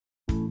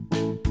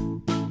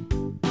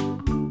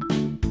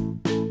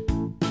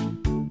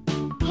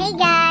Hey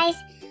guys,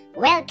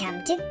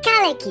 welcome to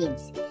Color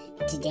Kids.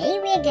 Today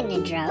we're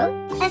gonna draw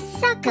a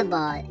soccer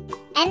ball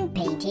and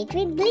paint it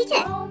with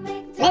glitter.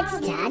 Let's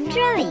start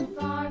drawing.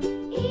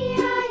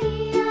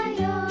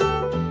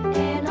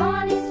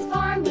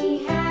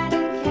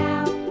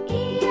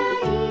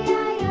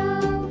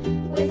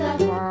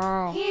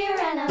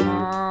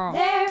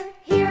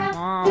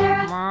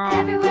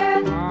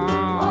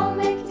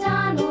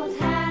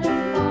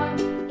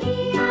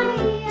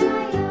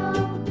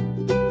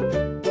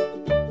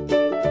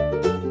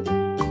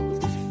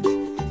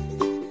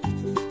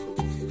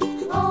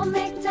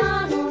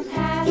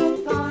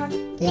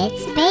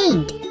 Let's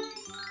paint.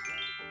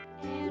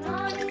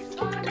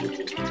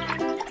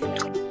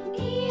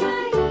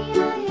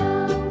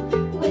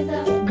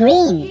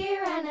 Green.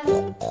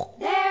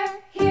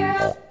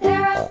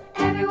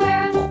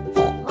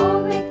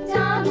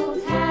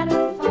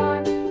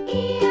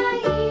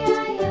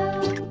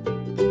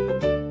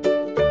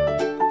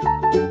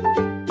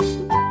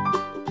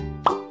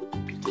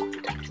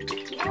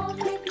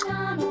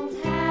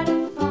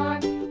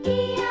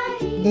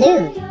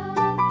 Blue.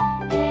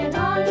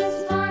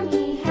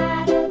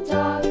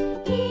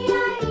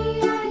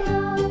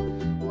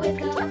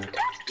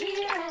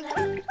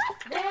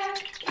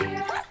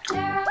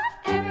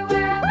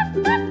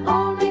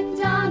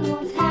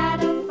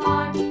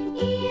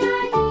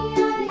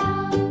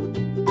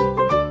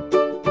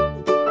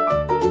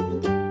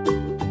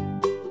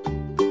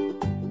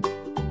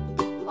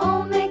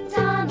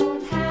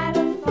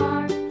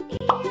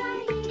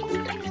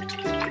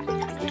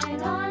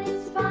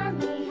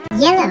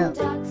 Yellow.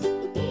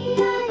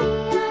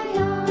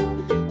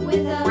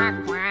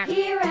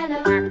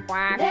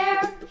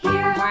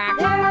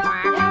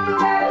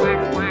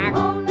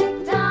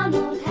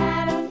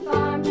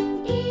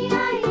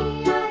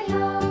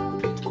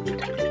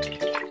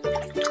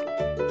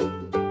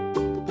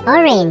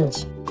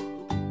 Orange.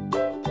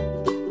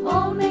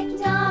 Old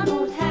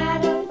MacDonald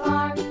had a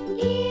farm,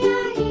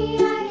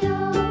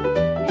 E-I-E-I-O.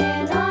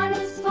 And on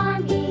his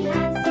farm he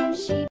had some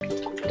sheep,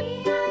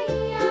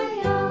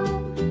 E-I-E-I-O.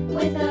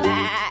 With a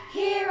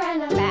here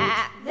and a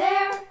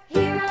there,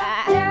 here,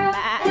 there,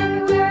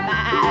 everywhere.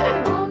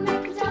 Old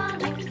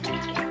MacDonald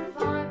had a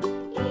farm,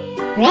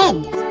 E-I-E-I-O. Red.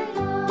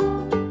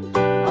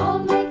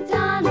 Old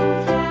MacDonald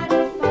had a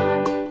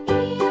farm,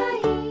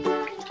 E-I-E-I-O.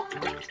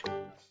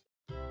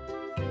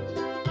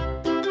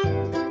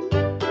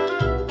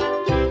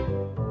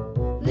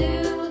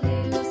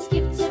 Lulu,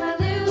 skip to my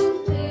Lou,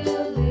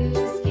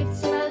 Lulu, skip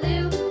to my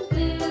Lou,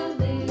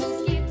 Lulu,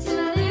 skip to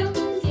my Lou,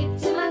 skip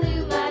to my Lou,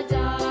 my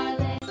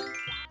darling.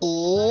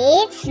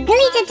 It's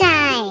glitter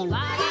time.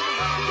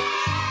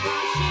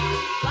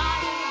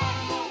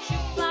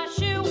 Fly,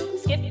 shoe,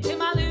 skip to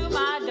my Lou,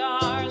 my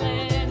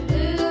darling.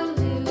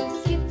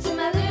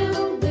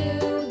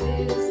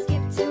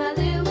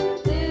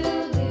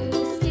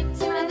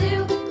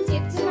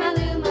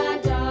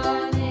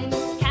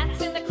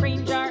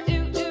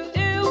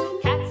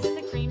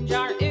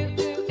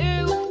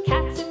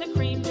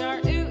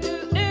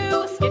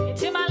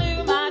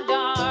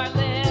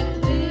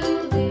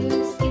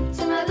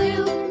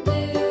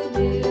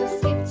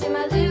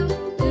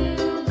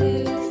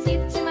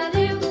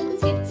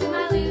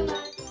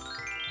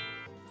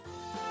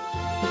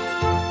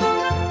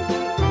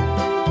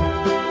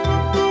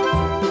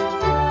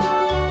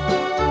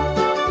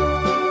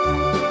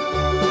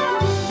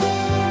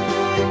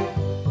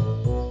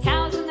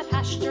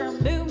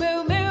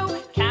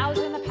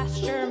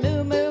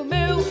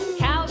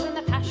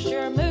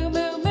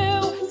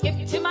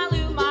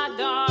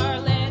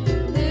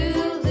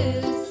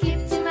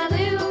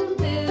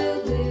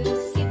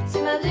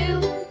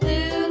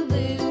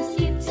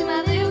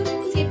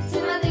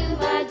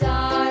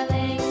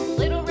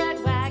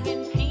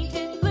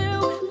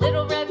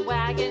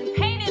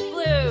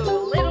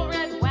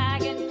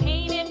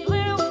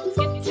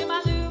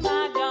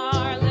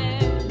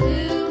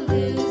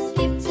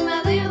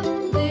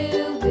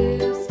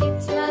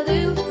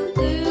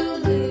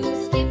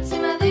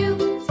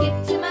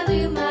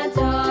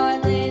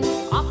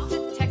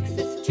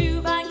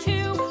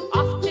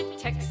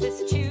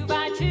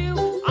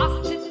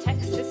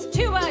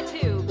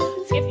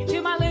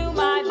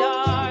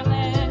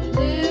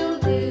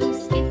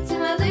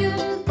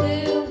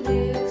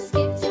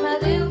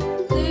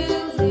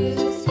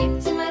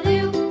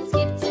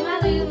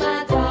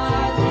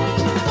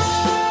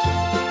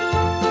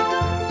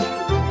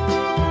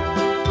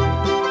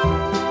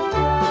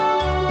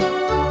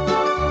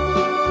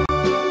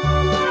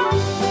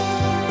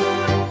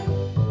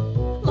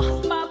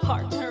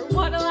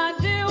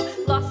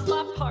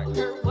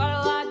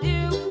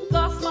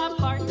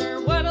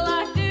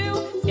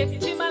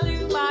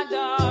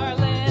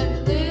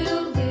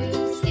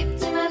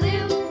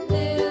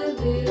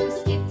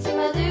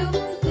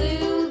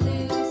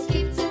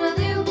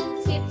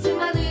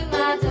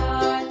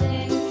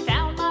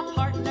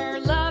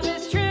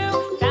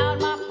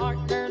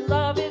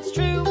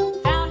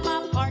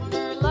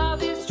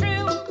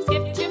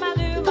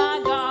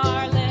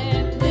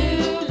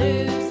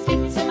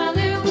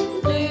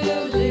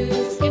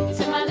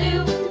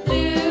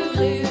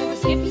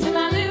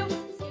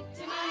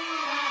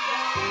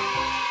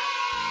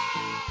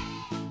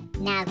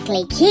 Now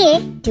click here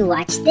to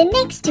watch the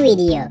next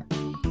video.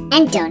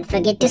 And don't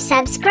forget to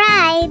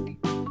subscribe.